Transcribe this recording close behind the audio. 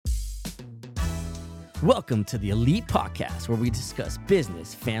Welcome to the Elite Podcast, where we discuss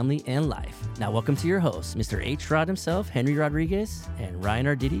business, family, and life. Now, welcome to your hosts, Mr. H. Rod himself, Henry Rodriguez, and Ryan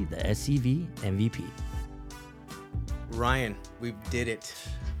Arditi, the SCV MVP. Ryan, we did it.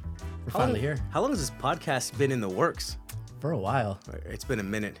 We're finally here. How long has this podcast been in the works? For a while. It's been a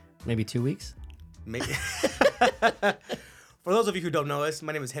minute. Maybe 2 weeks? Maybe. For those of you who don't know us,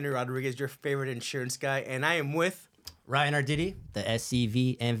 my name is Henry Rodriguez, your favorite insurance guy, and I am with Ryan Arditi, the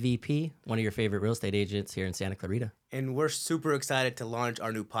SCV MVP, one of your favorite real estate agents here in Santa Clarita. And we're super excited to launch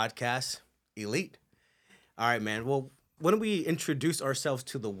our new podcast, Elite. All right, man. Well, why don't we introduce ourselves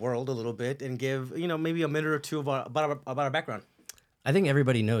to the world a little bit and give, maybe a minute or two about our background? I think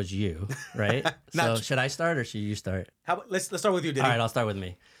everybody knows you, right? So should I start or should you start? Let's start with you, Diddy. All right, I'll start with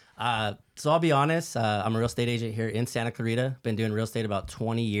me. So I'll be honest, I'm a real estate agent here in Santa Clarita. Been doing real estate about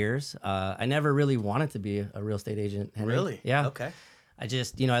 20 years. I never really wanted to be a real estate agent, Henry. Really? Yeah. Okay. I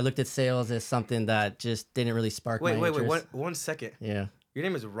just, I looked at sales as something that just didn't really spark my interest. Wait, 1 second. Yeah. Your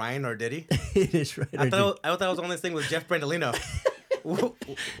name is Ryan Arditi? It is right. I thought it was the only thing with Jeff Brandolino.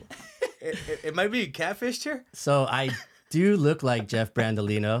 it might be catfished here. So I do look like Jeff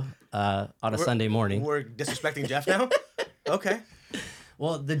Brandolino on a Sunday morning. We're disrespecting Jeff now? Okay.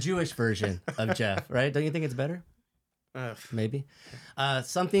 Well, the Jewish version of Jeff, right? Don't you think it's better? Maybe.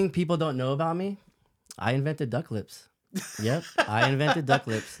 Something people don't know about me, I invented duck lips. Yep, I invented duck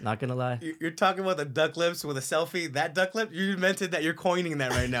lips. Not going to lie. You're talking about the duck lips with a selfie, that duck lip? You invented that. You're coining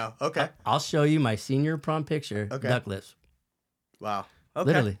that right now. Okay. I'll show you my senior prom picture, duck lips. Wow. Okay.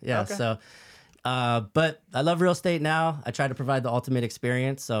 Literally, yeah. Okay. So, but I love real estate now. I try to provide the ultimate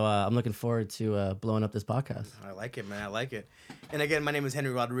experience. So I'm looking forward to blowing up this podcast. I like it, man. I like it. And again, my name is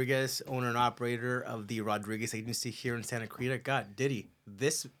Henry Rodriguez, owner and operator of the Rodriguez Agency here in Santa Clarita. God, Diddy,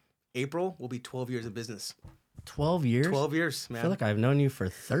 this April will be 12 years of business. 12 years? 12 years, man. I feel like I've known you for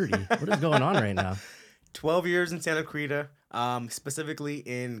 30. What is going on right now? 12 years in Santa Clarita, specifically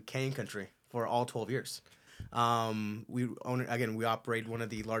in Canyon Country for all 12 years. We operate one of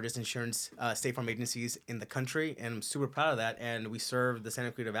the largest insurance state farm agencies in the country, and I'm super proud of that. And we serve the Santa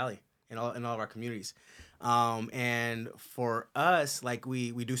Clarita Valley in all of our communities. And for us, like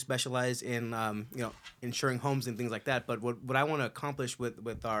we do specialize in insuring homes and things like that. But what I want to accomplish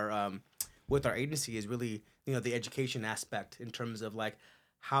with our agency is really the education aspect in terms of like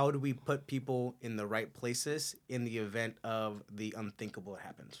how do we put people in the right places in the event of the unthinkable that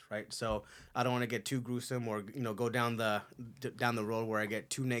happens, right? So I don't want to get too gruesome or go down the road where I get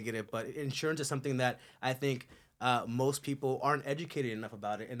too negative. But insurance is something that I think most people aren't educated enough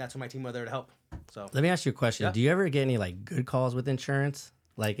about it, and that's why my team are there to help. So let me ask you a question. Yeah. Do you ever get any like good calls with insurance?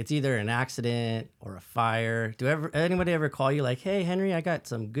 Like it's either an accident or a fire. Anybody ever call you like, hey Henry, I got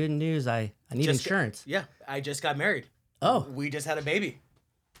some good news. I need insurance. I just got married. Oh, we just had a baby.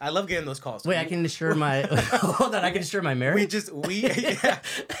 I love getting those calls. Wait, I can insure my hold on. I can insure my marriage.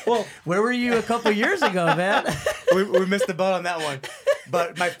 Well, where were you a couple years ago, man? we missed the boat on that one.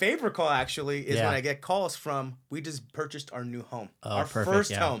 But my favorite call actually is when I get calls from, we just purchased our new home. Our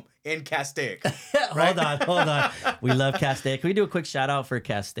first home in Castaic. Right? Hold on. We love Castaic. Can we do a quick shout out for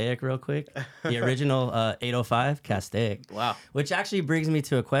Castaic real quick? The original 805 Castaic. Wow. Which actually brings me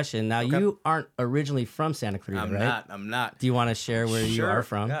to a question. Now, you aren't originally from Santa Clarita, right? I'm not. Do you want to share where you are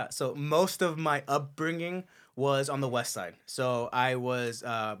from? Yeah. So most of my upbringing was on the west side. So I was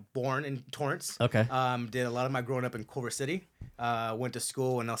born in Torrance. Okay. Did a lot of my growing up in Culver City. Went to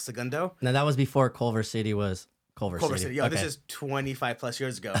school in El Segundo. Now, that was before Culver City was Culver City. Yo, This is 25 plus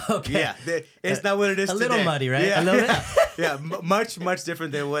years ago. Okay. Yeah. It's not what it is today. A little muddy, right? Yeah. A little bit? Yeah. Much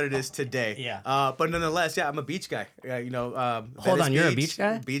different than what it is today. Yeah. But nonetheless, I'm a beach guy. Hold on, you're a beach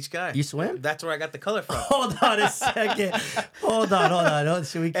guy? Beach guy. You swim? That's where I got the color from. Hold on a second. Hold on.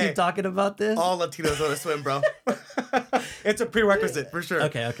 Should we keep talking about this? All Latinos know to swim, bro. It's a prerequisite for sure.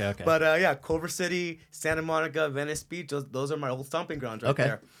 Okay. But Culver City, Santa Monica, Venice Beach, those are my old stomping grounds right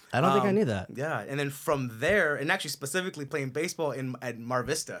there. I don't think I knew that. Yeah, and then from there, and actually specifically playing baseball at Mar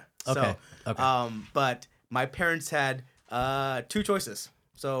Vista. Okay. But my parents had two choices.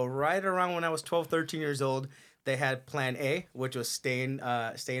 So right around when I was 12, 13 years old, they had Plan A, which was stay in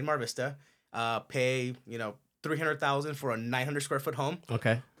Mar Vista, pay $300,000 for a 900 square foot home.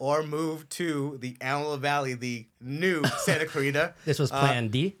 Okay. Or move to the Antelope Valley, the new Santa Clarita. This was Plan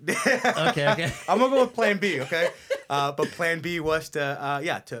D? Okay. I'm going to go with Plan B, okay? But Plan B was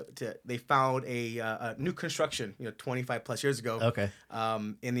they found a new construction, 25 plus years ago. Okay.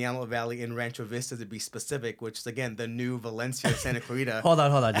 In the Antelope Valley in Rancho Vista, to be specific, which is, again, the new Valencia, Santa Clarita. Hold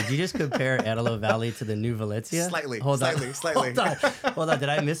on. Did you just compare Antelope Valley to the new Valencia? Slightly. Hold on. Did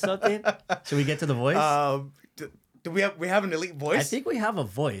I miss something? Should we get to the voice? Do we have an elite voice? I think we have a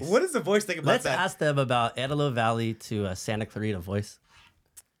voice. What does the voice think about Let's that? ask them about Antelope Valley to Santa Clarita voice.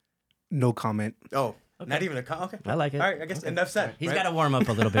 No comment. Oh, not even a okay. I like it. All right, I guess enough said. He's right? got to warm up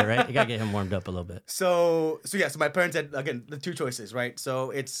a little bit, right? You got to get him warmed up a little bit. So my parents had, again, the two choices, right?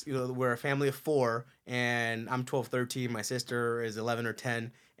 So it's, we're a family of 4, and I'm 12, 13. My sister is 11 or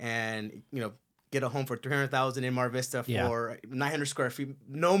 10, and, get a home for $300,000 in Mar Vista for 900 square feet,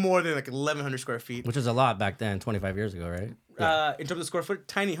 no more than like 1,100 square feet. Which was a lot back then, 25 years ago, right? In terms of square foot,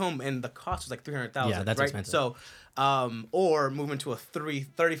 tiny home, and the cost was like $300,000. Yeah, that's right? expensive. So, or move into a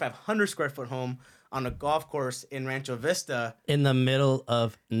 3,500 square foot home on a golf course in Rancho Vista. In the middle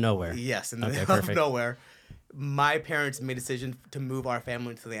of nowhere. Yes, in the middle of nowhere. My parents made a decision to move our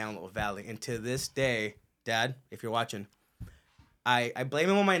family to the Antelope Valley, and to this day, Dad, if you're watching, I blame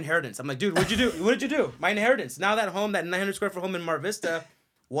him on my inheritance. I'm like, dude, what'd you do? What did you do? My inheritance. Now that home, that 900 square foot home in Mar Vista,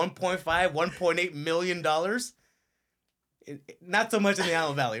 $1.8 million. Not so much in the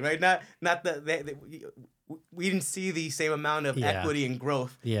Antelope Valley, right? Not we didn't see the same amount of equity and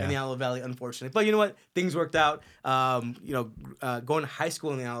growth in the Antelope Valley, unfortunately. But you know what? Things worked out. Going to high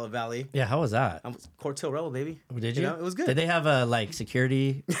school in the Antelope Valley. Yeah, how was that? I was Cortez Rebel, baby. Did you? It was good. Did they have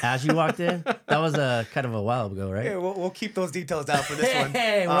security as you walked in? That was kind of a while ago, right? Yeah, we'll keep those details out for this one.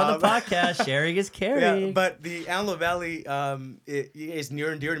 Hey, we're on the podcast. Sharing is caring. Yeah, but the Antelope Valley it is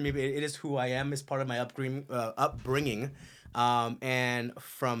near and dear to me. It is who I am. It's part of my upbringing. And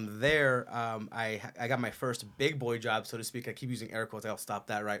from there, I got my first big boy job, so to speak. I keep using air quotes. I'll stop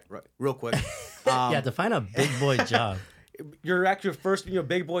that right real quick. Define a big boy job. Your actual first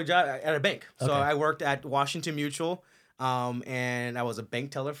big boy job at a bank. So Okay. I worked at Washington Mutual, and I was a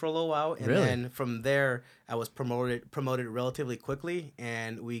bank teller for a little while, and Really? then from there I was promoted relatively quickly,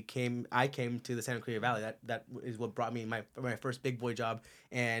 and I came to the Santa Clarita Valley. That is what brought me my first big boy job,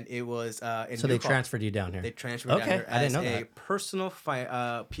 and it was in So they Newcomb. transferred you down here. They transferred me down Okay, here I didn't as know a that. personal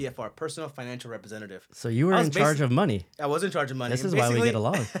PFR, personal financial representative. So you were I was in charge of money. I was in charge of money. This is why we get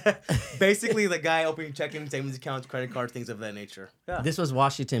along. Basically, the guy opening checking, savings accounts, credit cards, things of that nature. Yeah. This was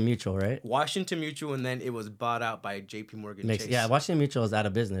Washington Mutual, right? Washington Mutual, and then it was bought out by J.P. Morgan Chase. Yeah, Washington Mutual is out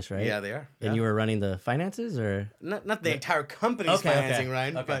of business, right? Yeah, they are. And you were running the finances, or? Not the entire company's financing,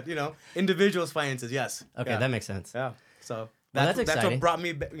 Ryan, but individuals' finances. Yes. Okay, Yeah. that makes sense. Yeah. So that's that's exciting.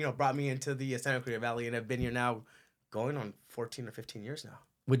 what brought me into the Santa Clarita Valley, and I've been here now, going on 14 or 15 years now.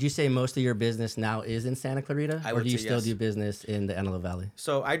 Would you say most of your business now is in Santa Clarita, I or would do you say still yes. do business in the Antelope Valley?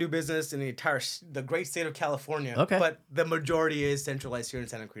 So I do business in the great state of California. Okay. But the majority is centralized here in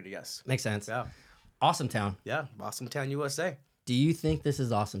Santa Clarita. Yes. Makes sense. Yeah. Awesome town. Yeah. Awesome Town, USA. Do you think this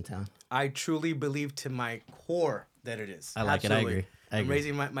is awesome town? I truly believe to my core that it is. I like it. I agree. I'm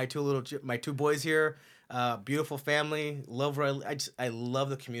raising my two boys here. Beautiful family. Love where I love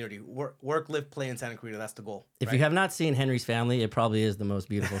the community. Work, live, play in Santa Clarita. That's the goal. If you have not seen Henry's family, it probably is the most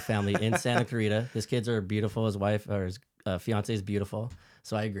beautiful family in Santa Clarita. His kids are beautiful. His wife or his fiance is beautiful.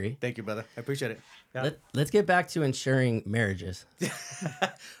 So I agree. Thank you, brother. I appreciate it. Yeah. Let's get back to insuring marriages.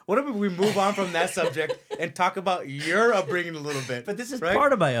 What if we move on from that subject and talk about your upbringing a little bit? But this is right?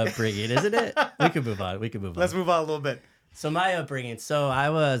 part of my upbringing, isn't it? We can move on. Let's move on a little bit. So my upbringing. So I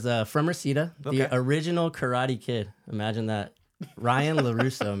was from Reseda, Okay. the original Karate Kid. Imagine that. Ryan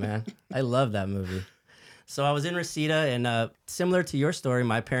LaRusso, man. I love that movie. So I was in Reseda, and similar to your story,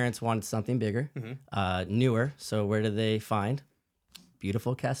 my parents wanted something bigger, newer. So where did they find?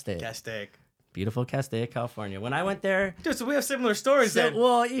 Beautiful Castaic. Beautiful Castaic, California. When I went there... Dude, so we have similar stories then.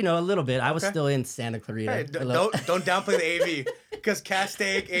 Well, a little bit. I was still in Santa Clarita. Hey, don't downplay the AV, because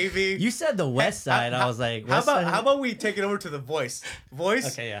Castaic, AV. You said the west side. I was like, how west side? about we take it over to the voice?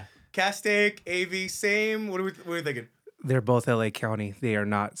 Okay, yeah. Castaic, AV, same. What are we thinking? They're both LA County. They are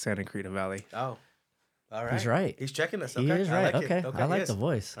not Santa Clarita Valley. Oh, all right. He's right. He's checking us. He Okay. is I right. like it. Okay. I like yes. the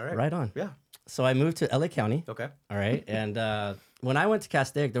voice. All right. Right on. Yeah. So I moved to LA County. Okay. All right. And when I went to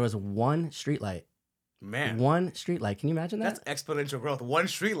Castaic, there was one street light. Man. One street light. Can you imagine that? That's exponential growth. One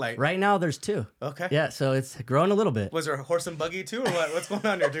street light. Right now, there's two. Okay. Yeah. So it's grown a little bit. Was there a horse and buggy too, or what? What's going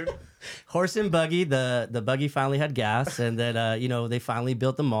on here, dude? Horse and buggy. The buggy finally had gas, and then they finally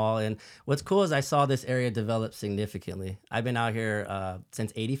built the mall. And what's cool is I saw this area develop significantly. I've been out here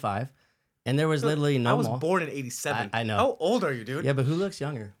since '85, and there was literally no I was mall. born in '87. I know. How old are you, dude? Yeah, but who looks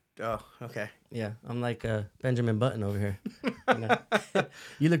younger? Oh, okay. Yeah, I'm like Benjamin Button over here.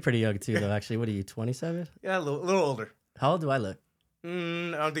 You look pretty young too, though. Actually, what are you? 27? Yeah, a little older. How old do I look? I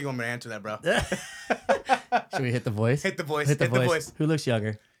don't think you want me to answer that, bro. Should we hit the voice? Hit the voice. Hit the voice. Who looks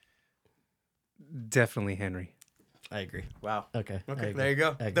younger? Definitely Henry. I agree. Wow. Okay. I Okay, agree. there you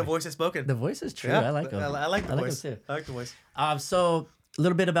go. I agree. The voice is spoken. The voice is true. Yeah, I like him. I like the I like voice. him too. I like the voice. So a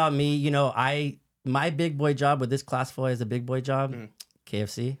little bit about me. I my big boy job, would this classify as a big boy job?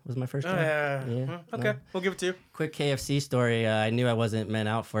 KFC was my first job. Okay, we'll give it to you. Quick KFC story. I knew I wasn't meant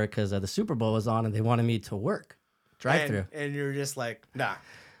out for it because the Super Bowl was on and they wanted me to work drive through. And you're just like, nah.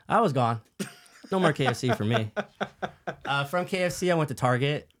 I was gone. No more KFC for me. From KFC, I went to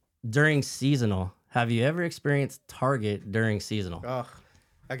Target during seasonal. Have you ever experienced Target during seasonal? Oh,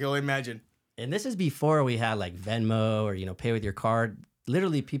 I can only imagine. And this is before we had like Venmo or, pay with your card.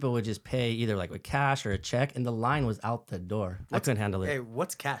 Literally, people would just pay either like with cash or a check, and the line was out the door. I couldn't handle it. Hey,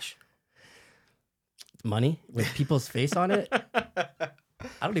 what's cash? Money with people's face on it.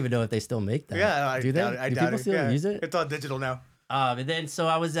 I don't even know if they still make that. Yeah, do they? I Do doubt people it. still use it? It's all digital now. And then so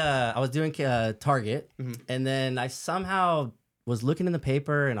I was doing Target, and then I somehow was looking in the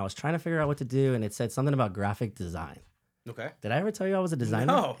paper, and I was trying to figure out what to do, and it said something about graphic design. Okay. Did I ever tell you I was a designer?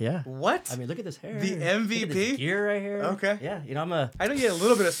 No. Yeah. What? I mean, look at this hair. The Look at MVP? this gear right here. Okay. Yeah. I know you had a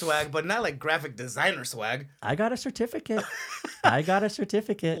little bit of swag, but not like graphic designer swag. I got a certificate.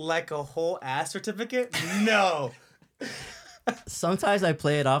 Like a whole ass certificate? No. Sometimes I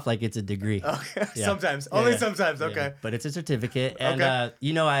play it off like it's a degree. Okay. Yeah. Sometimes. Yeah, Only yeah. sometimes. Yeah, Okay. but it's a certificate. And,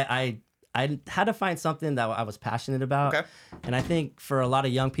 Okay. I had to find something that I was passionate about. Okay. And I think for a lot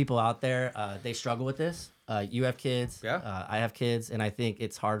of young people out there, they struggle with this. You have kids. Yeah. I have kids. And I think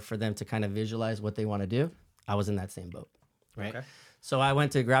it's hard for them to kind of visualize what they want to do. I was in that same boat. Right. Okay. So I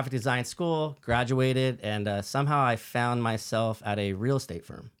went to graphic design school, graduated, and somehow I found myself at a real estate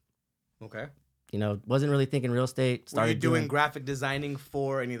firm. Okay. Wasn't really thinking real estate. Were you doing graphic designing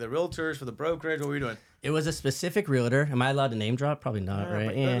for any of the realtors, for the brokerage? What were you doing? It was a specific realtor. Am I allowed to name drop? Probably not,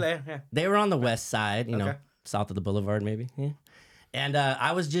 right? Yeah. They were on the west side, Okay. south of the boulevard, maybe. Yeah. And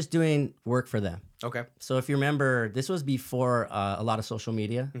I was just doing work for them. Okay. So if you remember, this was before a lot of social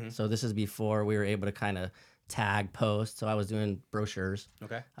media. So this is before we were able to kind of tag posts. So I was doing brochures.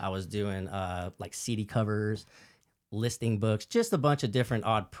 Okay. I was doing like CD covers, listing books, just a bunch of different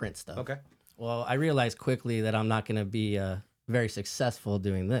odd print stuff. Okay. Well, I realized quickly that I'm not going to be very successful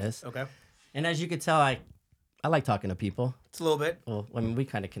doing this. Okay. And as you could tell, I like talking to people. It's a little bit Well, I mean, we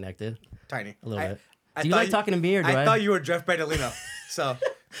kind of connected tiny. a little bit. I Do you thought like talking to me or do I? I thought you were Jeff Bradolino. So,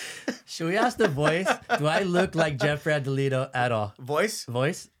 Should we ask the voice? Do I look like Jeff Bradolino at all? voice?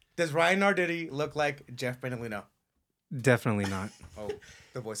 Voice? Does Ryan Nardini look like Jeff Bradolino? Definitely not. Oh,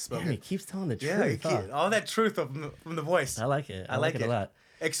 the voice Damn, he spoken. keeps telling the truth. Yeah, huh? all that truth from the voice. I like it. I like it a it. lot.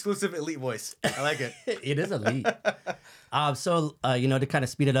 Exclusive elite voice. I like it. It is elite. So to kind of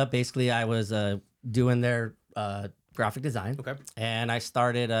speed it up, basically, I was doing their graphic design. Okay. And I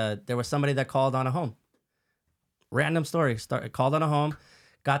started. There was somebody that called on a home. Random story. Called on a home,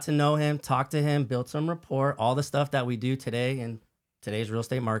 got to know him, talked to him, built some rapport, all the stuff that we do today in today's real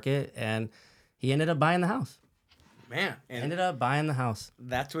estate market, and he ended up buying the house. Man, and Ended up buying the house.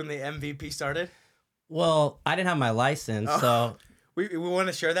 that's when the MVP started. Well, I didn't have my license, so We want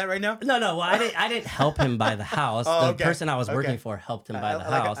to share that right now. no. Well, I didn't help him buy the house. Oh, The okay. person I was working Okay. for helped him buy the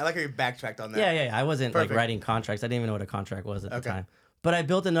I house. like how you backtracked on that. Yeah. I wasn't Perfect. like writing contracts. I didn't even know what a contract was at the Okay. time. But I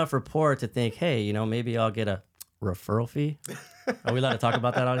built enough rapport to think, hey, maybe I'll get a referral fee. Are we allowed to talk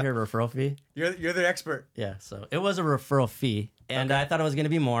about that out here? Referral fee? You're the expert. Yeah. So it was a referral fee, and I thought it was going to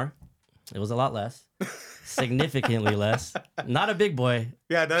be more. It was a lot less, significantly less. Not a big boy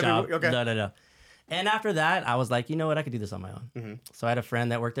Yeah, that'd job. be, okay. No. And after that, I was like, you know what? I could do this on my own. So I had a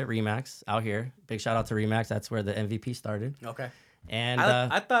friend that worked at Remax out here. Big shout out to Remax. That's where the MVP started. Okay. And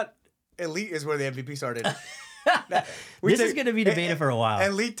I thought elite is where the MVP started. this is going to be debated for a while.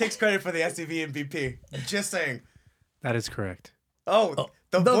 Elite takes credit for the SCV MVP. Just saying. That is correct. Oh,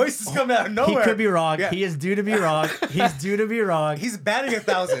 the voice is coming out of He nowhere. could be wrong. Yeah. He is due to be wrong. He's due to be wrong. He's batting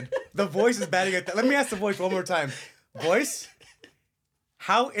 1,000. The voice is batting 1,000. Let me ask the voice one more time. Voice,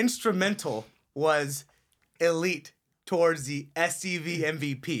 how instrumental was Elite towards the SCV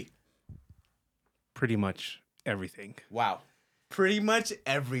MVP? Pretty much everything. Wow. Pretty much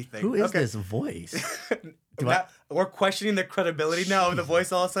everything. Who is Okay. this voice? We're questioning the credibility now of the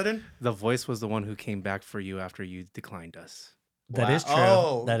voice all of a sudden? The voice was the one who came back for you after you declined us. That Wow. is true.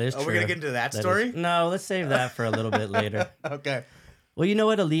 Oh, That is are true. we going to get into that That is- story? No, let's save that for a little bit later. Okay. Well, you know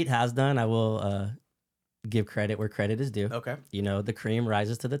what Elite has done? I will give credit where credit is due. Okay. The cream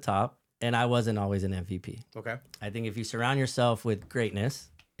rises to the top, and I wasn't always an MVP. Okay. I think if you surround yourself with greatness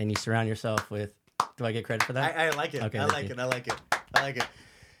and you surround yourself with, do I get credit for that? I like it. Okay, I thank like you. it. I like it. I like it.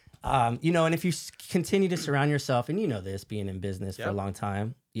 And if you continue to surround yourself, and this being in business for Yeah. a long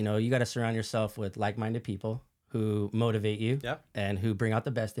time, you got to surround yourself with like-minded people who motivate you Yeah. and who bring out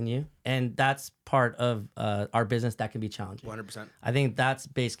the best in you. And that's part of our business that can be challenging. 100%. I think that's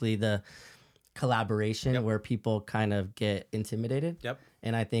basically collaboration where people kind of get intimidated. Yep.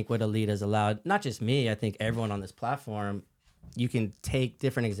 And I think what Elite has allowed, not just me, I think everyone on this platform, you can take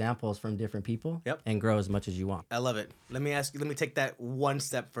different examples from different people and grow as much as you want. I love it. Let me take that one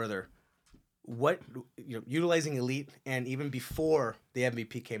step further. What, utilizing Elite, and even before the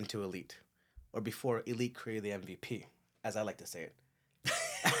MVP came to Elite, or before Elite created the MVP, as I like to say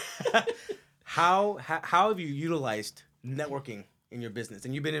it, how have you utilized networking in your business?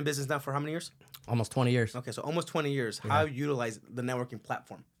 And you've been in business now for how many years? Almost 20 years. Okay, so almost 20 years. How have you utilized the networking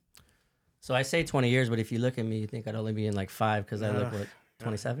platform? So I say 20 years, but if you look at me, you think I'd only be in like 5 because I look, what,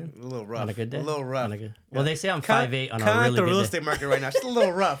 27? A little rough. On a good day? A little rough. Well, they say I'm 5'8" on a really the good day. real estate market right now. It's a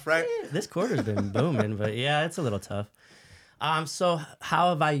little rough, right? This quarter's been booming, but yeah, it's a little tough. So how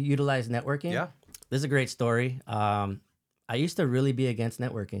have I utilized networking? Yeah. This is a great story. I used to really be against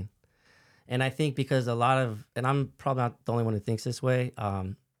networking. And I think because and I'm probably not the only one who thinks this way,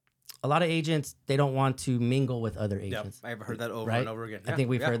 a lot of agents, they don't want to mingle with other agents. I've heard that over right? and over again. I think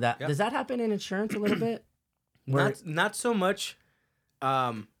we've heard that. Does that happen in insurance a little bit? Not so much.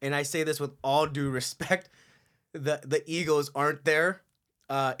 And I say this with all due respect. The egos aren't there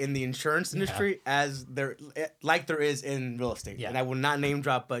in the insurance industry as there is in real estate. Yeah. And I will not name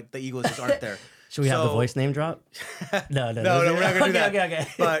drop, but the egos just aren't there. Should we have the voice name drop? No, we're not gonna do that. Okay.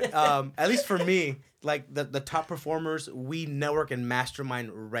 But at least for me, like the top performers, we network and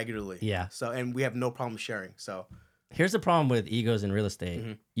mastermind regularly. Yeah. So, and we have no problem sharing. So here's the problem with egos in real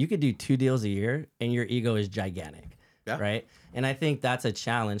estate. You could do 2 deals a year and your ego is gigantic. Yeah. Right. And I think that's a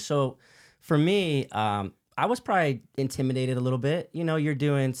challenge. So for me, I was probably intimidated a little bit. You know, you're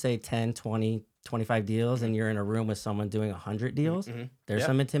doing, say, 10, 20, 25 deals and you're in a room with someone doing 100 deals. There's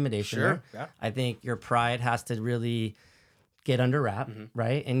some intimidation there. Yeah. I think your pride has to really get under wrap,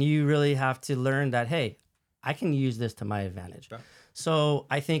 right? And you really have to learn that, hey, I can use this to my advantage. Yeah. So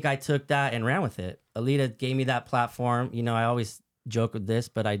I think I took that and ran with it. Alita gave me that platform. You know, I always joke with this,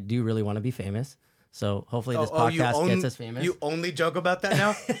 but I do really want to be famous. So hopefully this podcast gets us famous. You only joke about that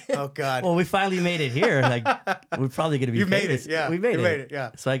now? Oh, God. Well, we finally made it here. Like, we're probably going to be famous. You made it, yeah. We made it,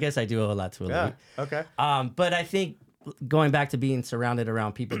 yeah. So I guess I do owe a lot to Elite. Yeah, okay. But I think going back to being surrounded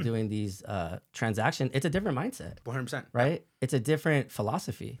around people doing these transactions, it's a different mindset. 100%. Right? It's a different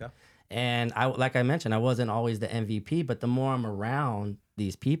philosophy. Yeah. And like I mentioned, I wasn't always the MVP, but the more I'm around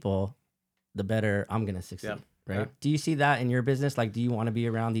these people, the better I'm going to succeed. Yeah. Right? Yeah. Do you see that in your business? Like, do you want to be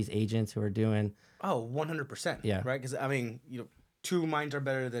around these agents who are doing... Oh, 100%. Yeah. Right? Because, I mean, 2 minds are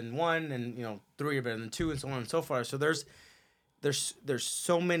better than 1, and, 3 are better than 2, and so on and so forth. So there's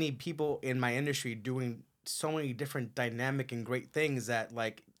so many people in my industry doing so many different dynamic and great things that,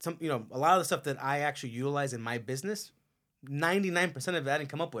 like, a lot of the stuff that I actually utilize in my business, 99% of it I didn't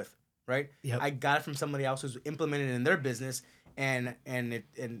come up with, right? Yep. I got it from somebody else who's implemented it in their business, and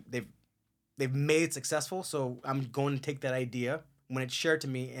they've made it successful. So I'm going to take that idea when it's shared to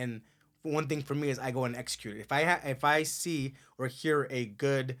me, and one thing for me is I go and execute it. If I see or hear a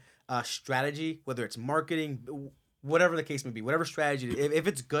good strategy, whether it's marketing, whatever the case may be, whatever strategy, if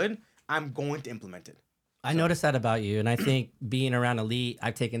it's good, I'm going to implement it. I noticed that about you, and I think being around Elite,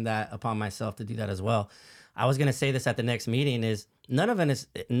 I've taken that upon myself to do that as well. I was gonna say this at the next meeting: is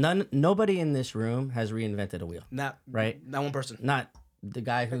nobody in this room has reinvented a wheel. Not one person. Not the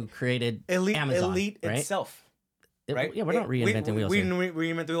guy who created Elite, Amazon. Elite right? itself. Right? Yeah, we're not reinventing wheels. We didn't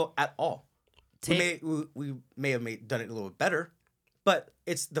reinvent the wheel at all. We may have done it a little bit better, but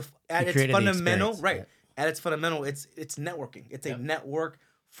it's at its fundamental, right? Yeah. At its fundamental, it's networking. It's a network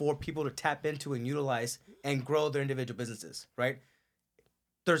for people to tap into and utilize and grow their individual businesses, right?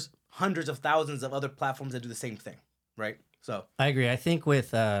 There's hundreds of thousands of other platforms that do the same thing, right? So I agree. I think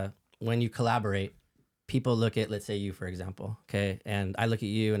with when you collaborate, people look at, let's say you, for example, okay, and I look at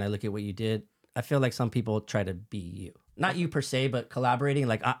you and I look at what you did. I feel like some people try to be you. Not you per se, but collaborating.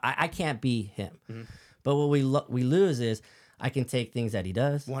 Like, I can't be him. But what we lose is I can take things that he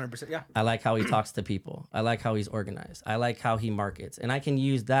does. 100%, yeah. I like how he talks to people. I like how he's organized. I like how he markets. And I can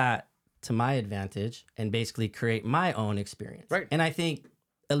use that to my advantage and basically create my own experience. Right. And I think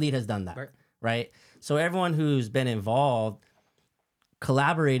Elite has done that. Right? So everyone who's been involved,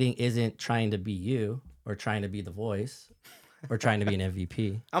 collaborating isn't trying to be you or trying to be the voice. Or trying to be an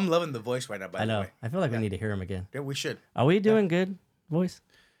MVP. I'm loving the voice right now, by the way. I feel like we need to hear him again. Yeah, we should. Are we doing good, voice?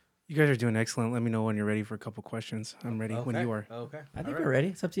 You guys are doing excellent. Let me know when you're ready for a couple questions. I'm ready when you are. Okay. I think we're ready.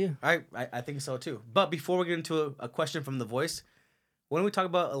 It's up to you. I think so too. But before we get into a question from the voice, why don't we talk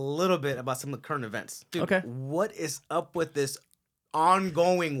about a little bit about some of the current events? Dude, okay. What is up with this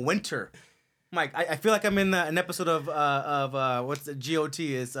ongoing winter? Mike, I feel like I'm in an episode of what's the GOT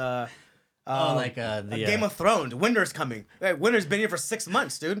is the Game of Thrones. Winter's coming. Hey, winter's been here for 6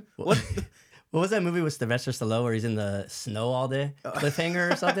 months, dude. What? What was that movie with Sylvester Stallone where he's in the snow all day?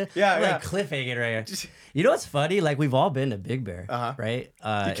 Cliffhanger or something? Yeah, I'm yeah. like cliffhanger right here. You know what's funny? Like we've all been to Big Bear, right?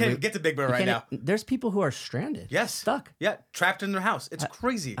 You can't get to Big Bear right now. There's people who are stranded. Yes. Stuck. Yeah, trapped in their house. It's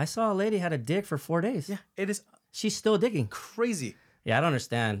crazy. I saw a lady had a dig for 4 days. Yeah, it is She's still digging. crazy. Yeah, I don't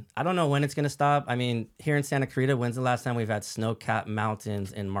understand. I don't know when it's going to stop. I mean, here in Santa Clarita, when's the last time we've had snow-capped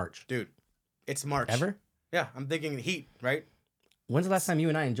mountains in March? Dude, it's March. Ever? Yeah, I'm thinking heat, right? When's the last time you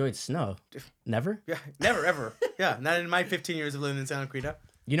and I enjoyed snow? Never? Yeah, never, ever. Yeah, not in my 15 years of living in Santa Clarita.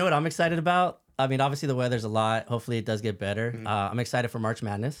 You know what I'm excited about? I mean, obviously the weather's a lot. Hopefully it does get better. I'm excited for March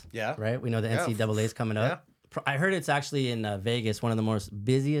Madness. Yeah. Right? We know the NCAA is coming up. I heard it's actually in Vegas, one of the most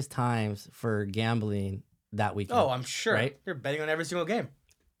busiest times for gambling that weekend. Oh, I'm sure. Right? You're betting on every single game.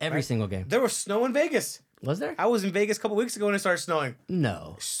 Every single game. There was snow in Vegas. Was there? I was in Vegas a couple weeks ago when it started snowing.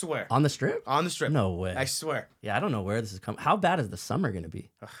 No. I swear. On the strip? On the strip. No way. I swear. Yeah, I don't know where this is coming. How bad is the summer going to be?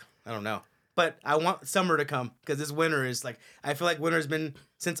 I don't know. But I want summer to come because this winter is like, I feel like winter's been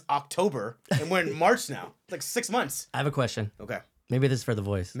since October and we're in March now. Like 6 months. I have a question. Okay. Maybe this is for the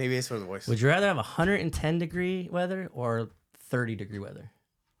voice. Maybe it's for the voice. Would you rather have 110-degree weather or 30-degree weather?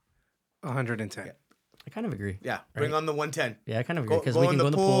 110. Yeah. I kind of agree. Yeah. Bring on the 110. Yeah, I kind of agree because we can go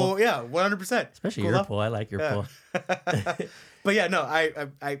in the pool. Yeah, 100%. Especially Cool your off. pool. I like your pool. But yeah, no,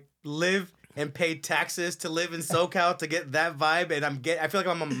 I live and pay taxes to live in SoCal to get that vibe, and I feel like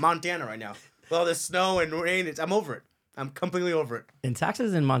I'm in Montana right now. With all this snow and rain, I'm over it. I'm completely over it. And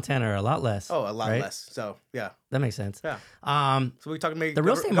taxes in Montana are a lot less. Oh, a lot right? less. So yeah, That makes sense. yeah. So we talked to the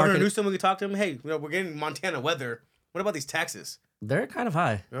real estate Governor market- Newsom. We talked to him. Hey, we're getting Montana weather. What about these taxes? they're kind of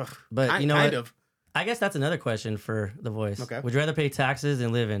high. Ugh, But you know kind what? of. I guess that's another question for the voice. Okay. Would you rather pay taxes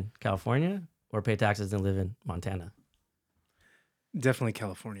and live in California or pay taxes and live in Montana? Definitely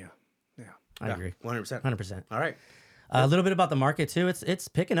California. Yeah. I agree. 100%. 100%. All right. A little bit about the market too. It's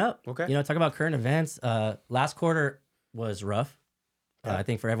picking up. Okay. You know, talk about current events. Last quarter was rough. I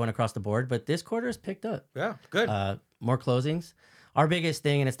think for everyone across the board, but this quarter has picked up. Yeah. Good. More closings. Our biggest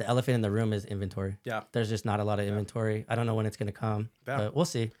thing, and it's the elephant in the room, is inventory. Yeah. There's just not a lot of inventory. I don't know when it's going to come, Yeah. but we'll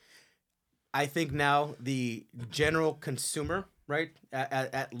see. I think now the general consumer, right,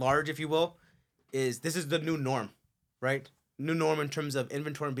 at large, if you will, this is the new norm, right? New norm in terms of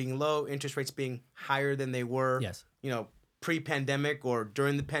inventory being low, interest rates being higher than they were, Yes. Pre-pandemic or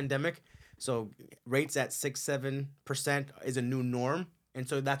during the pandemic. So rates at 6-7% is a new norm, and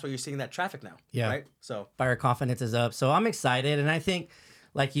so that's why you're seeing that traffic now. Yeah. Right. So Buyer confidence is up. So I'm excited. And I think,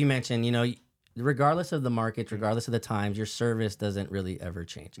 like you mentioned, regardless of the market, regardless of the times, your service doesn't really ever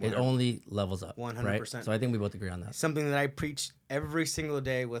change. It only levels up. 100%. 100%. So I think we both agree on that. something that I preach every single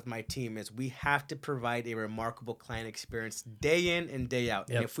day with my team is we have to provide a remarkable client experience day in and day out.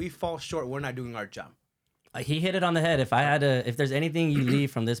 Yep. And if we fall short, we're not doing our job. He hit it on the head. If there's anything you leave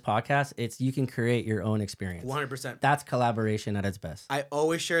from this podcast, it's you can create your own experience. 100%. That's collaboration at its best. I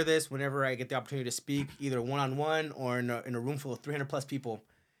always share this whenever I get the opportunity to speak, either one-on-one or in a room full of 300 plus people.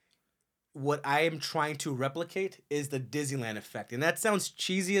 What I am trying to replicate is the Disneyland effect. And that sounds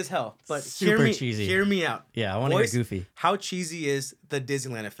cheesy as hell, but Super cheesy. Hear me out. Yeah, I want to Boys, hear goofy. How cheesy is the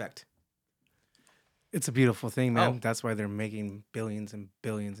Disneyland effect? It's a beautiful thing, man. Oh. That's why they're making billions and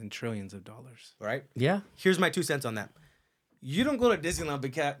billions and trillions of dollars. Right? Yeah. Here's my 2 cents on that. You don't go to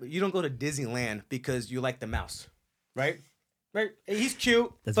Disneyland because you like the mouse, right? Right? He's cute.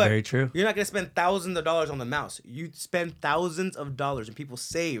 That's but very true. You're not gonna spend thousands of dollars on the mouse. You spend thousands of dollars, and people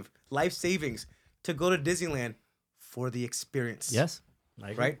save life savings to go to Disneyland for the experience. Yes.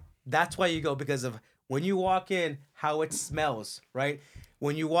 I agree. Right? That's why you go, because of when you walk in, how it smells. Right?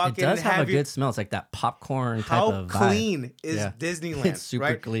 When you walk It in, does and have a your, good smell. It's like that popcorn type how of vibe. clean is Yeah. Disneyland? It's super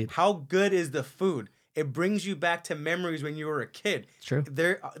right? clean. How good is the food? It brings you back to memories when you were a kid. It's true.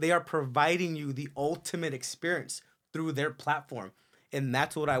 They are providing you the ultimate experience through their platform. And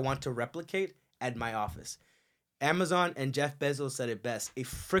that's what I want to replicate at my office. Amazon and Jeff Bezos said it best, a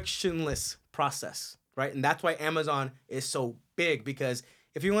frictionless process, right? And that's why Amazon is so big, because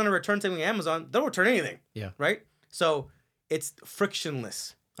if you want to return something to Amazon, they'll return anything. Yeah. Right? So it's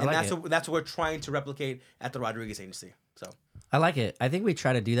frictionless. I And like that's what we're trying to replicate at the Rodriguez Agency. So I like it. I think we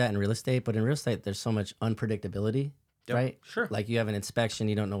try to do that in real estate, but in real estate, there's so much unpredictability, Yep, right? sure. Like you have an inspection,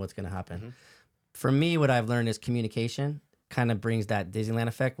 you don't know what's going to happen. For me, what I've learned is communication kind of brings that Disneyland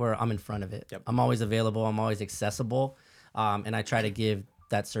effect where I'm in front of it. Yep. I'm always available. I'm always accessible. And I try to give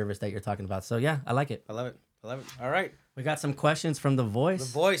that service that you're talking about. So yeah, I like it. I love it. All right. We got some questions from The Voice.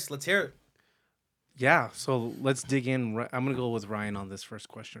 The Voice. Let's hear it. Yeah, so let's dig in. I'm going to go with Ryan on this first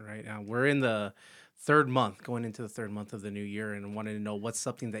question, right? We're in the going into the third month of the new year, and wanted to know what's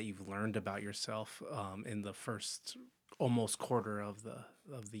something that you've learned about yourself in the first almost quarter of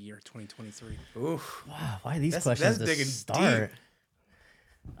of the year 2023? Oof. Wow, why these That's questions to digging start?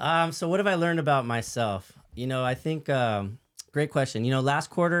 So what have I learned about myself? I think great question. Last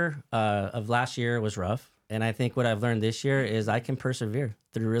quarter of last year was rough, and I think what I've learned this year is I can persevere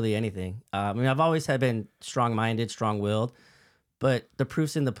through really anything. I've always been strong-minded, strong-willed, but the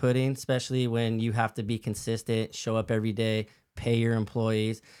proof's in the pudding, especially when you have to be consistent, show up every day, pay your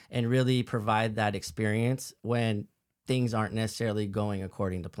employees, and really provide that experience when things aren't necessarily going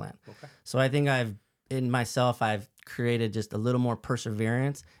according to plan. Okay. So I think I've created just a little more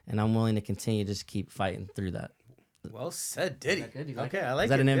perseverance, and I'm willing to continue to just keep fighting through that. Well said, Diddy. Good? You like Okay, it? I like Is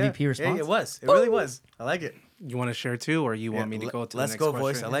that it. an MVP Yeah. response? Yeah, it was. It really was. I like it. You want to share too, or you want me to go to Let's the next go, question?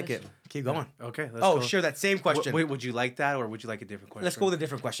 voice. I like it. Keep going. Okay. Let's Oh, go. share that same question. Wait, would you like that, or would you like a different question? Let's go with a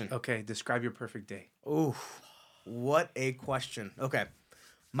different question. Okay. Describe your perfect day. Ooh, what a question. Okay,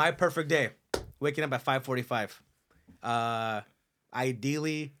 my perfect day: waking up at 5:45.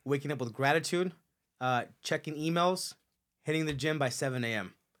 Ideally, waking up with gratitude, checking emails, hitting the gym by 7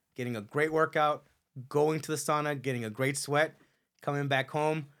 a.m., getting a great workout, going to the sauna, getting a great sweat, coming back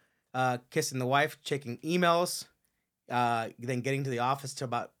home, kissing the wife, checking emails, then getting to the office to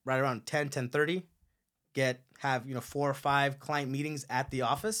about right around 10:30. Have 4 or 5 client meetings at the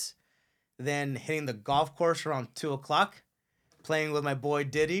office. Then hitting the golf course around 2:00, playing with my boy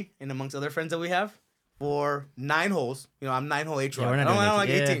Diddy and amongst other friends that we have for 9 holes. I'm 9-hole H-Rod. we're I not don't doing like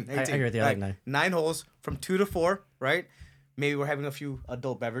 18. 18. I agree with you. I like 9. 9 holes from 2 to 4, right? Maybe we're having a few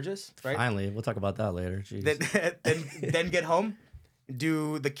adult beverages, right? Finally, we'll talk about that later. Jeez. Then get home,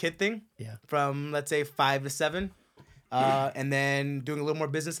 do the kid thing. Yeah. From let's say 5 to 7, and then doing a little more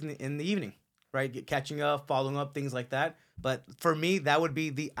business in the evening, right? Catching up, following up, things like that. But for me, that would be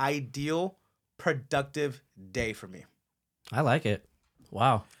the ideal productive day for me. I like it.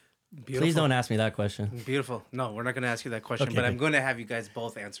 Wow. Beautiful. Please don't ask me that question. Beautiful. No, we're not going to ask you that question, Okay, but I'm good. going to have you guys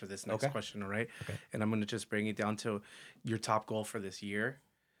both answer this next Okay. question, all right? Okay. And I'm going to just bring it down to your top goal for this year.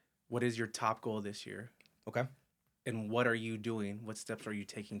 What is your top goal this year? Okay. And what are you doing? What steps are you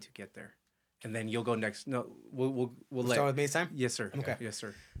taking to get there? And then you'll go next. No, we'll Start with me this time. Yes, sir. Okay. Yes,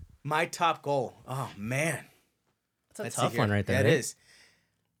 sir. My top goal. Oh man, That's see a tough here. one right there. Yeah, right? it is.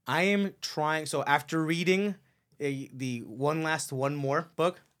 I am trying. So after reading the One Last One More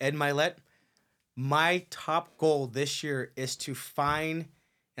book, Ed Milet, my top goal this year is to find,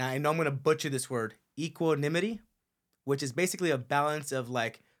 and I know I'm going to butcher this word, equanimity, which is basically a balance of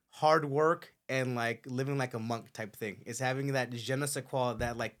like hard work and like living like a monk type thing. It's having that je ne sais quoi,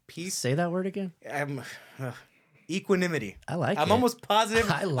 that like peace. Say that word again. Equanimity. I like it. I'm almost positive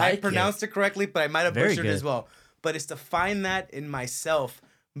I like I pronounced it correctly, but I might have Very butchered it good. as well. But it's to find that in myself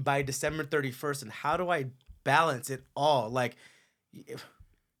by December 31st, and how do I balance it all? Like,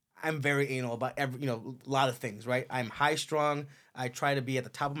 I'm very anal about a lot of things, right? I'm high strung. I try to be at the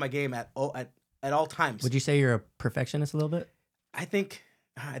top of my game at all times. Would you say you're a perfectionist a little bit? I think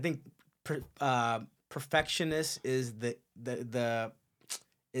perfectionist is the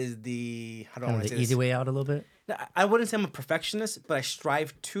how do I Kind want of to the say easy this? way out a little bit? I wouldn't say I'm a perfectionist, but I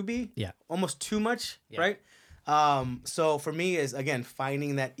strive to be. Yeah. Almost too much, Yeah. right? So for me is again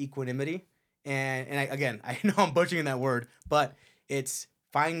finding that equanimity, and I know I'm butchering that word, but it's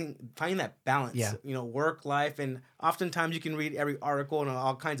finding that balance. Yeah. Work life, and oftentimes you can read every article and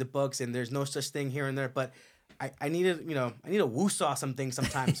all kinds of books, and there's no such thing here and there, but I need to woo-saw some things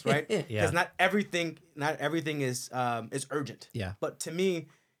sometimes, right? Yeah. Because not everything is urgent. Yeah. But to me,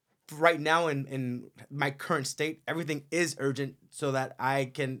 right now in my current state, everything is urgent so that I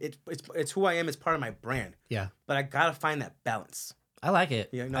can. It's who I am. It's part of my brand. Yeah. But I gotta find that balance. I like it.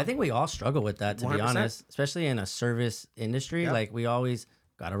 Yeah, no. I think we all struggle with that, to be 100%. honest, especially in a service industry. Yep. Like we always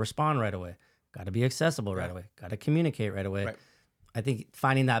got to respond right away, got to be accessible right away, got to communicate right away. Right. I think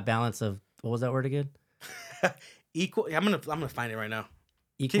finding that balance of, what was that word again? Equal. I'm gonna find it right now.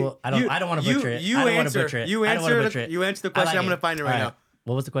 Equal. I don't want to butcher it. I don't want to butcher it. You I don't want to answer. butcher it. You answer the I question. like I'm gonna it. find it right All now.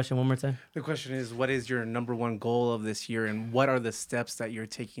 What was the question one more time? The question is, what is your number one goal of this year, and what are the steps that you're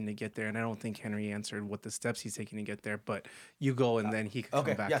taking to get there? And I don't think Henry answered what the steps he's taking to get there, but you go and then he can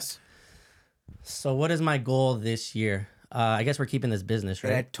Okay. come back. Yes. So what is my goal this year? I guess we're keeping this business,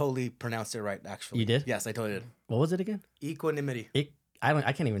 And I right? totally pronounced it right. Actually. You did? Yes, I totally did. What was it again? Equanimity.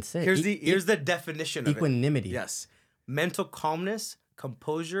 I can't even say it. Here's the definition of equanimity. it. Yes. Mental calmness,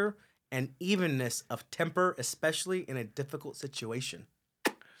 composure, and evenness of temper, especially in a difficult situation.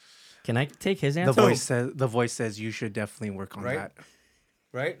 Can I take his The answer? voice says you should definitely work on Right? that.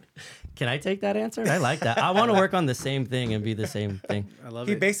 Right? Can I take that answer? I like that. I want to work on the same thing and be the same thing. I love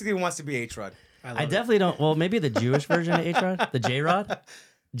He it. basically wants to be H-Rod. I definitely don't. Well, maybe the Jewish version of H-Rod, the J-Rod.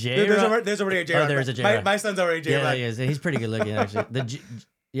 There's already a J. Oh, there's a J. My son's already J. Yeah, he is. He's pretty good looking actually.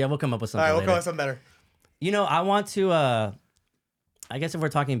 Yeah, we'll come up with something. All right, we'll come later. up with something better. You know, I want to. I guess if we're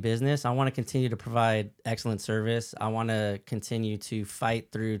talking business, I want to continue to provide excellent service. I want to continue to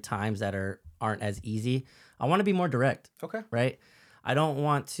fight through times that aren't as easy. I want to be more direct. Okay. Right. I don't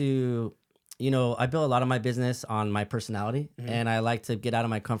want to. You know, I built a lot of my business on my personality, and I like to get out of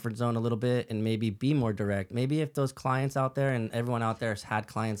my comfort zone a little bit and maybe be more direct. Maybe if those clients out there and everyone out there has had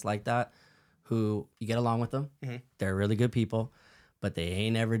clients like that, who you get along with them, they're really good people, but they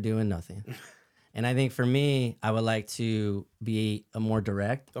ain't ever doing nothing. And I think for me, I would like to be a more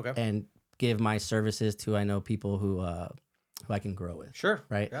direct and give my services to people who I can grow with. Sure.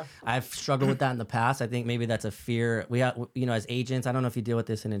 Right. Yeah. I've struggled with that in the past. I think maybe that's a fear. We have, as agents, I don't know if you deal with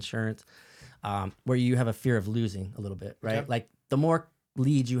this in insurance, where you have a fear of losing a little bit, right? Okay. Like the more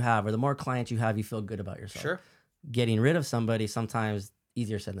leads you have or the more clients you have, you feel good about yourself. Sure. Getting rid of somebody sometimes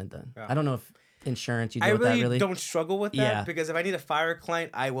easier said than done. Yeah. I don't know if insurance you deal I with that really really. don't struggle with that Yeah. because if I need to fire a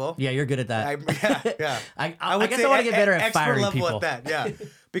client, I will. Yeah, you're good at that. Yeah. I guess I want to get better at expert firing level people. at that. Yeah.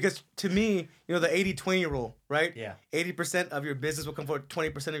 Because to me, the 80-20 rule, right? Yeah. 80% of your business will come from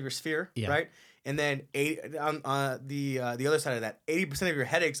 20% of your sphere, Yeah. right? And then on the other side of that, 80% of your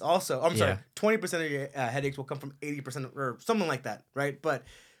headaches also. I'm sorry, 20% of your headaches will come from 80% or something like that, right? But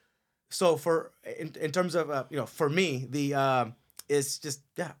so in terms of for me, it's just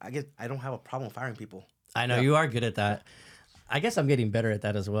I don't have a problem firing people. I know you are good at that. I guess I'm getting better at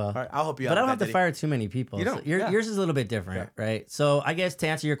that as well. All right, I'll help you out. But I don't with have that, to Diddy. fire too many people. You So don't, yours is a little bit different, right? So I guess to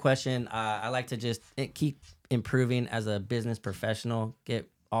answer your question, I like to just keep improving as a business professional,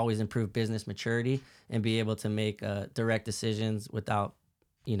 always improve business maturity, and be able to make direct decisions without,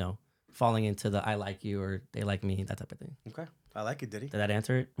 falling into the I like you or they like me, that type of thing. Okay, I like it, Diddy. Did that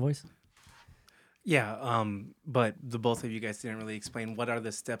answer it, voice? Yeah, but the both of you guys didn't really explain what are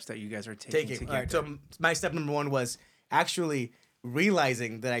the steps that you guys are taking to get All right, there. so my step number one was actually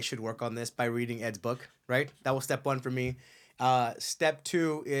realizing that I should work on this by reading Ed's book. Right, that was step one for me. Step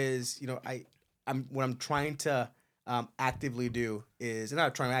two is what I'm trying to actively do is, and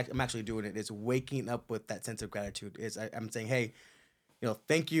I'm actually doing it, is waking up with that sense of gratitude. I'm saying, hey,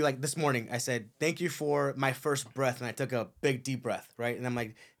 thank you. Like this morning, I said, thank you for my first breath, and I took a big deep breath, right? And I'm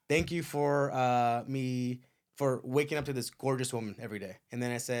like, thank you for me for waking up to this gorgeous woman every day. And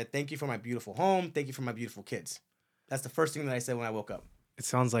then I said, thank you for my beautiful home. Thank you for my beautiful kids. That's the first thing that I said when I woke up. It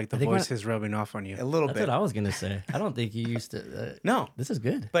sounds like the voice is rubbing off on you. A little That's bit. what I was going to say. I don't think you used to. No. This is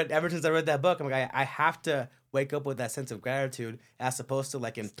good. But ever since I read that book, I'm like, I have to wake up with that sense of gratitude as opposed to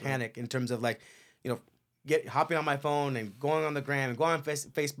like in panic in terms of like, hopping on my phone and going on the gram and going on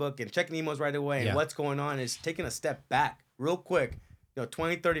Facebook and checking emails right away and what's going on is taking a step back real quick,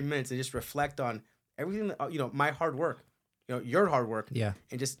 20, 30 minutes and just reflect on everything that, my hard work, your hard work. Yeah.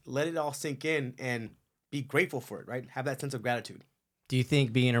 And just let it all sink in and be grateful for it, right? Have that sense of gratitude. Do you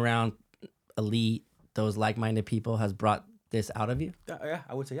think being around elite, those like-minded people has brought this out of you? Yeah,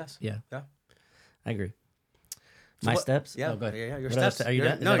 I would say yes. Yeah. Yeah. I agree. So My what- steps? Yeah, Oh, go ahead. yeah, your What steps. else? Are you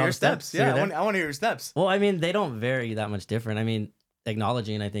done? Is No, that all your the steps. So you're Yeah, there? I want to hear your steps. Well, I mean, they don't vary that much different. I mean,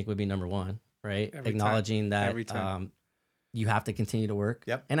 acknowledging, I think, would be number one, right? Every Acknowledging Every that time. you have to continue to work.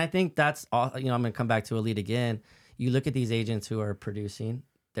 Yep. And I think that's all, I'm going to come back to Elite again. You look at these agents who are producing,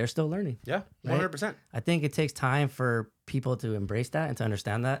 they're still learning. Yeah, Right? 100%. I think it takes time for people to embrace that and to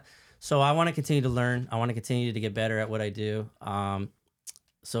understand that. So I want to continue to learn. I want to continue to get better at what I do.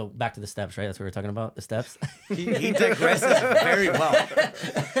 So back to the steps, right? That's what we're talking about, the steps. He digresses very well.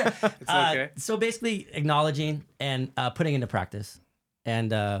 It's okay. So basically acknowledging and putting into practice.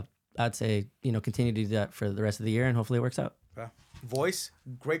 And I'd say, continue to do that for the rest of the year and hopefully it works out. Voice,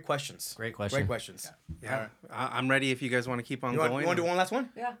 great questions. Great question. Great questions. Yeah, I'm ready if you guys want to keep on You going. want to do one last one?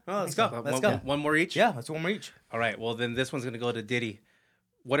 Yeah. Oh, let's go. Let's one, go. one more each? Yeah, let's do one more each. All right. Well, then this one's going to go to Diddy.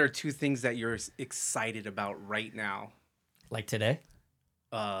 What are two things that you're excited about right now? Like today?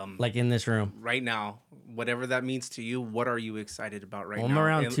 Um, Like in this room? right now, whatever that means to you, what are you excited about right Well, now? I'm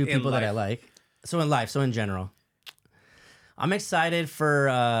around in- two in people that I life? like. So in life, so in general. I'm excited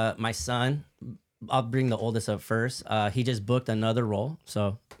for my son. I'll bring the oldest up first. He just booked another role.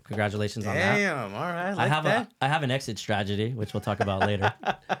 So congratulations on that. Damn. All right. I like have that. I have an exit strategy, which we'll talk about later.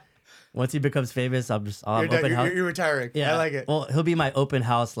 Once he becomes famous, I'll have You're, open done. house. You're retiring. I like it. Well, he'll be my open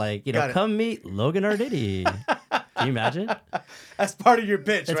house, like, Got it. come meet Logan Arditi. Can you imagine? That's part of your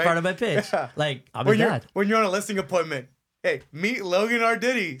pitch, It's right? part of my pitch. Yeah. Like, I'm his dad. When you're on a listing appointment, hey, meet Logan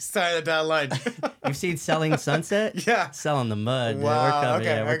Arditi. Sign the dotted line. You've seen Selling Sunset? Yeah. Selling the mud. man. We're Wow. covered.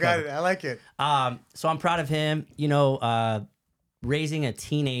 Okay, Yeah, we're I got covered. it. I like it. So I'm proud of him. Raising a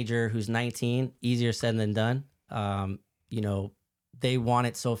teenager who's 19, easier said than done. they want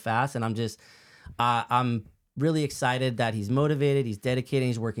it so fast, and I'm really excited that he's motivated, he's dedicated,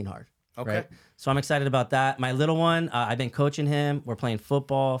 he's working hard. Okay. Right? So I'm excited about that. My little one, I've been coaching him. We're playing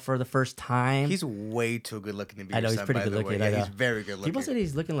football for the first time. He's way too good looking to be. I know, your he's son, pretty by good the way. looking, Yeah, I know. he's very good looking. People said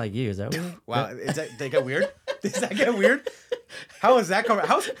he's looking like you. Is that weird? Wow, is that they get weird? Does that get weird? How is that coming?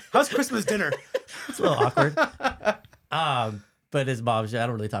 How's Christmas dinner? It's a little awkward. But his mom, I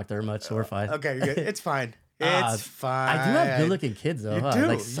don't really talk to her much, so we're fine. Okay, good. It's fine. It's fine. I do have good-looking kids, though. You huh? do.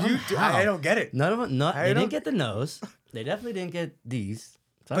 Like, You do. I don't get it. None of them. I They don't- didn't get the nose. They definitely didn't get these.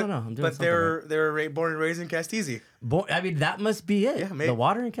 So I don't know. I'm doing But something right. they're born and raised in Castizzi. I mean, that must be it. Yeah, maybe. The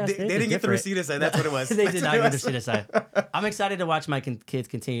water in They Cascade. didn't get the Reseda side. That's what it was. They That's did what not it get the was. Reseda side. I'm excited to watch my kids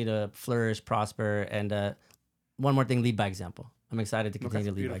continue to flourish, prosper, and one more thing: lead by example. I'm excited to continue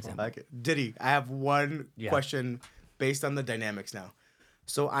to lead by I example. like it. Diddy, I have one question based on the dynamics now.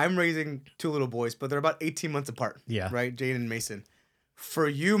 So I'm raising two little boys, but they're about 18 months apart. Yeah. Right? Jane and Mason. For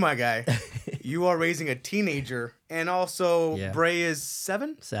you, my guy, you are raising a teenager, and also Bray is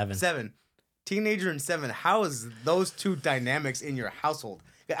 7? 7. Teenager and 7. How is those two dynamics in your household?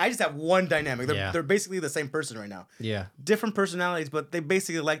 I just have one dynamic. They're basically the same person right now. Yeah. Different personalities, but they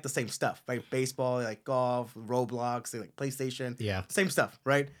basically like the same stuff, right? Baseball, they like golf, Roblox, they like PlayStation. Yeah. Same stuff,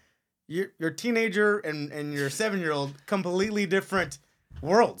 right? Your teenager and your 7-year-old, completely different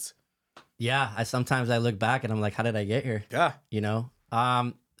worlds. Yeah. Sometimes I look back and I'm like, how did I get here? Yeah. You know,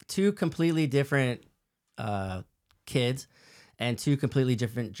 two completely different kids and two completely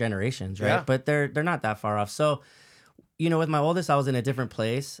different generations, right? Yeah. But they're not that far off. So, you know, with my oldest, I was in a different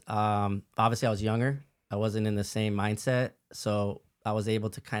place. Obviously, I was younger. I wasn't in the same mindset, so I was able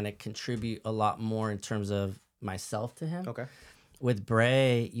to kind of contribute a lot more in terms of myself to him. Okay. With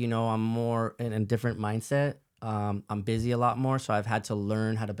Bray, you know, I'm more in a different mindset. I'm busy a lot more, so I've had to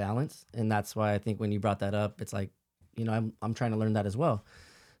learn how to balance, and that's why I think when you brought that up, it's like, you know, I'm trying to learn that as well.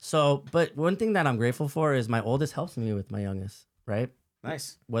 So, but one thing that I'm grateful for is my oldest helps me with my youngest, right?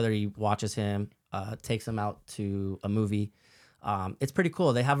 Nice. Whether he watches him, takes him out to a movie. It's pretty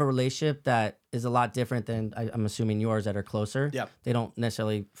cool. They have a relationship that is a lot different than I'm assuming yours that are closer. Yeah. They don't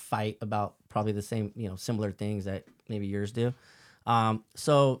necessarily fight about probably the same, you know, similar things that maybe yours do.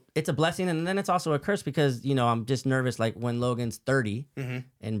 So it's a blessing, and then it's also a curse because, you know, I'm just nervous. Like when Logan's 30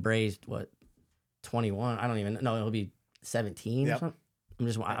 and Bray's 21. I don't even know. It'll be 17 or something.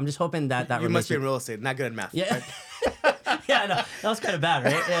 I'm just hoping that You must be in real estate, not good at math. Yeah. Yeah, I know. That was kind of bad,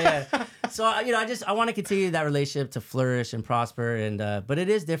 right? Yeah. So, you know, I want to continue that relationship to flourish and prosper. And, but it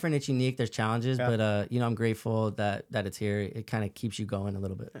is different. It's unique. There's challenges, but, you know, I'm grateful that it's here. It kind of keeps you going a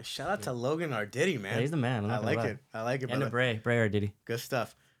little bit. Shout out to Logan Arditi, man. Yeah, he's the man. I like it. I like it, And brother. to Bray Arditi. Good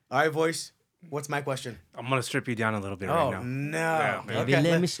stuff. All right, voice. What's my question? I'm gonna strip you down a little bit Oh, right now. no. Yeah, Maybe Okay, let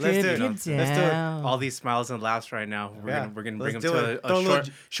me let's strip do you it. down. Let's do it. All these smiles and laughs right now. We're gonna bring Let's them do to it. a Throw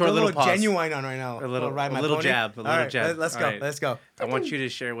short a little pause. genuine on right now. A little- ride a my little pony. jab, a All little right, jab. Let's All go. right. Let's go. I want you to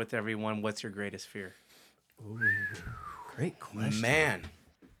share with everyone what's your greatest fear. Great question. Man,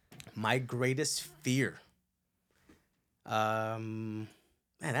 my greatest fear. Man,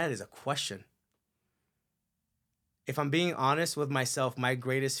 that is a question. If I'm being honest with myself, my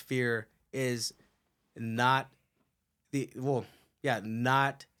greatest fear is not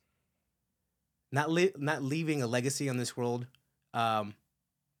not leaving a legacy on this world,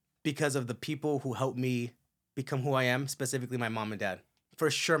 because of the people who helped me become who I am, specifically my mom and dad.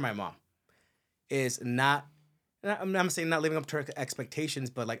 For sure, my mom is not. I'm saying not living up to her expectations,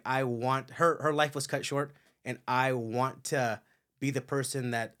 but like I want her life was cut short, and I want to be the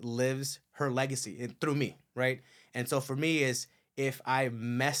person that lives her legacy through me, right? And so for me is if I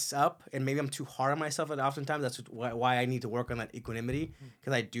mess up, and maybe I'm too hard on myself, and oftentimes that's why I need to work on that equanimity,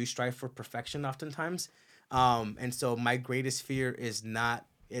 because I do strive for perfection oftentimes. And so my greatest fear is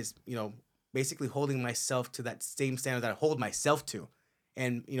basically holding myself to that same standard that I hold myself to,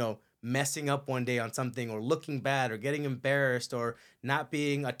 and messing up one day on something, or looking bad, or getting embarrassed, or not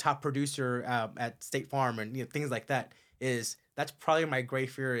being a top producer at State Farm, and things like that. That's probably my great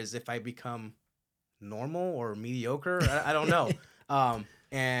fear, is if I become normal or mediocre. I don't know.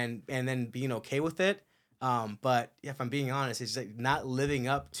 And then being okay with it. But if I'm being honest, it's like not living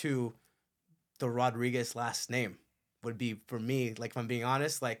up to the Rodriguez last name would be, for me, like if I'm being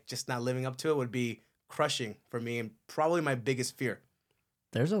honest, like just not living up to it would be crushing for me, and probably my biggest fear.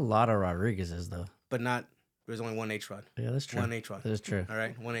 There's a lot of Rodriguez's though. But there's only one H-Rod. Yeah, that's true. One H-Rod. That is true. All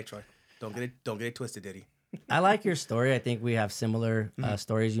right, one H-Rod. Don't get it twisted, Diddy. I like your story. I think we have similar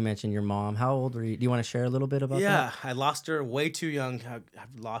stories. You mentioned your mom. How old were you? Do you want to share a little bit about that? Yeah, I lost her way too young. I've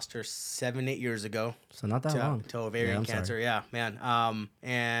lost her 7-8 years ago. So not that long. To ovarian cancer. Sorry. Yeah, man.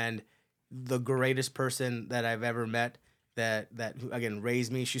 And the greatest person that I've ever met, that again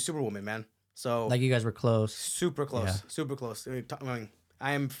raised me. She's Superwoman, man. So Like you guys were close. super close, Yeah. super close.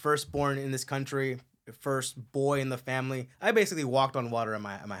 I am firstborn in this country, first boy in the family. I basically walked on water in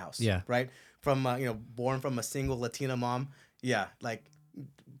my house. Yeah. Right. From born from a single Latina mom. Yeah. Like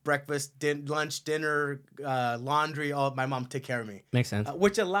breakfast, lunch, dinner, laundry. All my mom took care of me. Makes sense.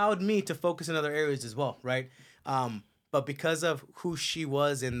 Which allowed me to focus in other areas as well. Right. But because of who she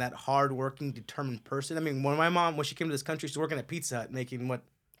was and that hardworking, determined person. I mean, when she came to this country, she was working at Pizza Hut, making what,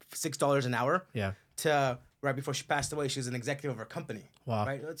 $6 an hour. Yeah. To right before she passed away, she was an executive of her company. Wow.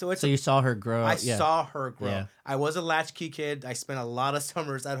 Right. So you saw her grow. I Yeah. saw her grow. Yeah. I was a latchkey kid. I spent a lot of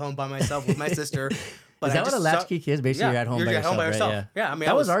summers at home by myself with my sister. But Is that what a latchkey kid is? Basically, you're at home by yourself. Right? Yeah. Yeah. I mean,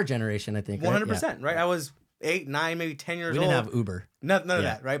 that was our generation, I think. 100%. Right. I was 8, 9, maybe 10 years We old. didn't have Uber. None of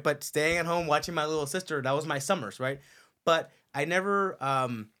that. Right. But staying at home, watching my little sister, that was my summers. Right. But I never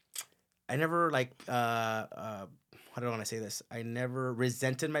like, how do I want to say this? I never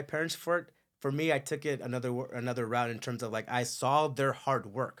resented my parents for it. For me, I took it another route in terms of like, I saw their hard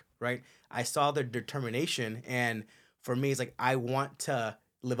work, right? I saw their determination. And for me, it's like, I want to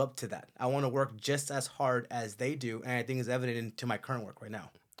live up to that. I want to work just as hard as they do. And I think it's evident into my current work right now.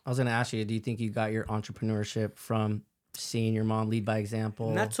 I was going to ask you, do you think you got your entrepreneurship from seeing your mom lead by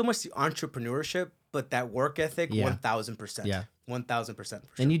example? Not so much the entrepreneurship, but that work ethic, Yeah. 1,000%. Yeah. 1,000%. For sure.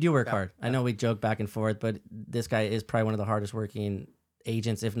 And you do work Yeah. hard. I know we joke back and forth, but this guy is probably one of the hardest working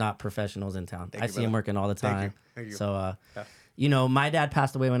agents, if not professionals in town. Thank I you, see him brother. working all the time. Thank you. So, Yeah. my dad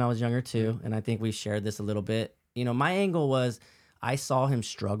passed away when I was younger too. And I think we shared this a little bit. My angle was I saw him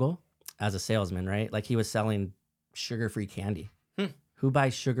struggle as a salesman, right? Like he was selling sugar-free candy. Who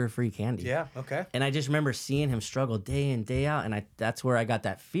buys sugar-free candy? Yeah. Okay. And I just remember seeing him struggle day in, day out. And that's where I got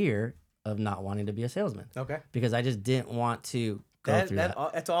that fear of not wanting to be a salesman. Okay. Because I just didn't want to go through that.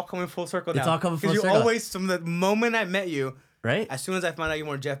 It's all coming full circle now. It's all coming full Because circle. you always, from the moment I met you, Right? as soon as I found out you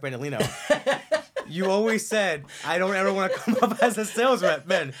weren't Jeff Brandolino, you always said, I don't ever want to come up as a sales rep,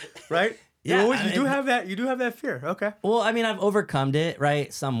 man. Right? Yeah, You do have that fear. Okay. Well, I mean, I've overcome it,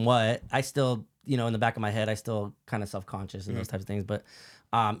 right? Somewhat. I still, in the back of my head, I still kind of self-conscious and those types of things. But,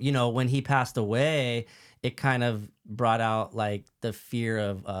 when he passed away, it kind of brought out like the fear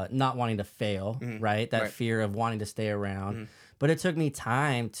of not wanting to fail, right? That Right. fear of wanting to stay around. But it took me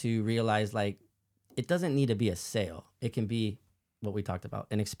time to realize like it doesn't need to be a sale. It can be what we talked about,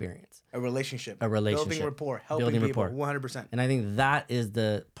 an experience. A relationship. relationship. Building rapport. Helping Building people. rapport. 100%. And I think that is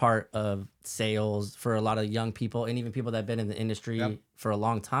the part of sales for a lot of young people and even people that have been in the industry Yep. for a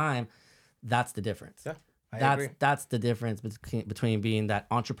long time. That's the difference. Yeah. I That's agree. that's the difference between being that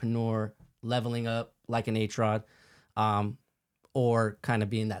entrepreneur, leveling up like an A-Trod, or kind of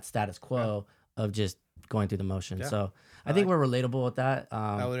being that status quo of just going through the motion. Yeah. So I think we're relatable with that.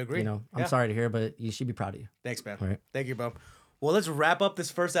 I would agree. I'm Yeah. sorry to hear, but you should be proud of you. Thanks, man. Right. Thank you, bro. Well, let's wrap up this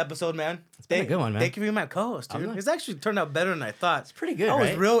first episode, man. It's been a good one, man. Thank you for being my co-host, dude. not- It's actually turned out better than I thought. It's pretty good, I was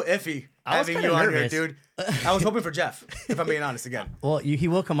right? real iffy I was having kinda you on nervous. here, dude. I was hoping for Jeff, if I'm being honest again. Well, he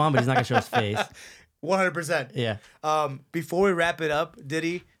will come on, but he's not gonna show his face. 100%. Yeah. Before we wrap it up,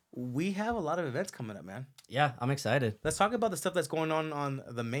 Diddy, we have a lot of events coming up, man. Yeah, I'm excited. Let's talk about the stuff that's going on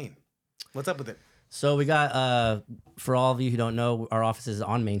the main. What's up with it? So we got for all of you who don't know, our office is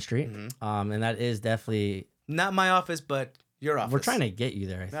on Main Street, Mm-hmm. and that is definitely Not my office, but your office. we're trying to get you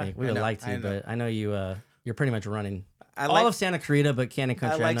there. I think we I would know, like I to, know. but I know you're pretty much running I all like- of Santa Clarita, but Canyon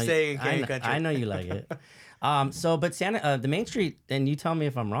Country. like know saying Canyon I, Country. I know you like it. But the Main Street, and you tell me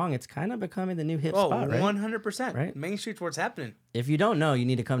if I'm wrong, it's kind of becoming the new hip spot, right? 100%. Right. Main Street's where it's happening. If you don't know, you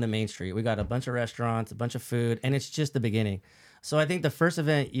need to come to Main Street. We got a bunch of restaurants, a bunch of food, and it's just the beginning. So I think the first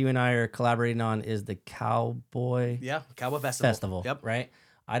event you and I are collaborating on is the Cowboy Yeah, Cowboy Festival. Yep. Right?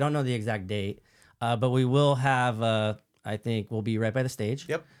 I don't know the exact date, but we will have, I think we'll be right by the stage.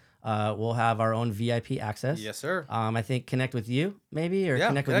 Yep. We'll have our own VIP access. Yes, sir. I think connect with you maybe, or Yeah,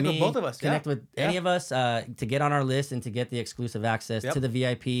 connect with connect me. with both of us, Connect yeah. with any of us to get on our list and to get the exclusive access Yep. to the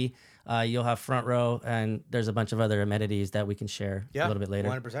VIP. You'll have front row, and there's a bunch of other amenities that we can share Yeah. a little bit later.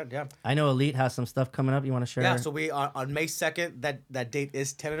 100%. Yeah. I know Elite has some stuff coming up. You want to share? Yeah, so we on May 2nd, that date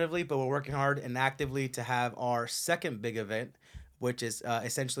is tentatively, but we're working hard and actively to have our second big event, which is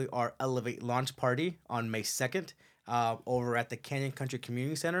essentially our Elevate launch party on May 2nd over at the Canyon Country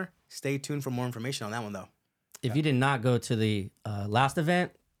Community Center. Stay tuned for more information on that one, though. If you did not go to the last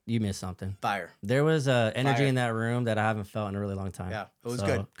event, you missed something. Fire. There was energy Fire. in that room that I haven't felt in a really long time. Yeah, it was So,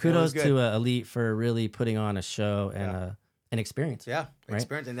 good. It Kudos was good. to Elite for really putting on a show and an experience. Yeah, Right.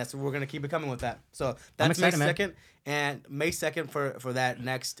 experience, and that's we're gonna keep it coming with that. So that's excited, May man. 2nd, and May 2nd for that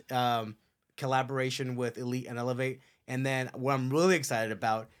next collaboration with Elite and Elevate. And then what I'm really excited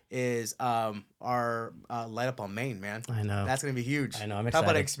about is our Light Up on Main, man. I know. That's gonna be huge. I know, I'm Talk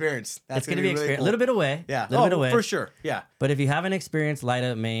about excited. experience. That's It's gonna be really a cool. little bit away. Yeah. A little bit away. For sure. Yeah. But if you haven't experienced Light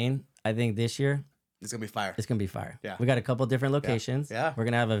Up Maine, I think this year It's gonna be fire. it's gonna be fire. Yeah. We got a couple different locations. Yeah. We're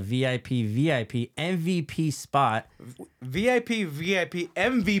gonna have a VIP, MVP spot. VIP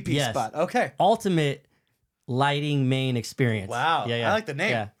MVP Yes. spot. Okay. Ultimate lighting main experience. Wow. Yeah, yeah. I like the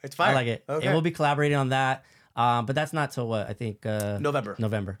name. Yeah. It's fire. I like it. Okay. And we'll be collaborating on that. But that's not till what? I think November.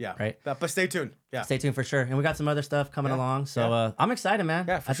 November. Yeah. Right. But stay tuned. Yeah. Stay tuned for sure. And we got some other stuff coming Yeah. along. So I'm excited, man.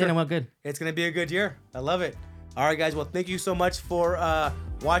 Yeah, for I think sure. it went good. It's gonna be a good year. I love it. All right, guys. Well, thank you so much for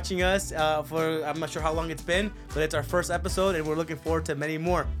watching us. I'm not sure how long it's been, but it's our first episode, and we're looking forward to many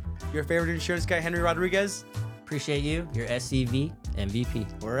more. Your favorite insurance guy, Henry Rodriguez. Appreciate you. Your SCV MVP.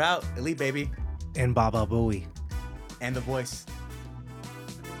 We're out. Elite baby. And Baba Booey. And the voice.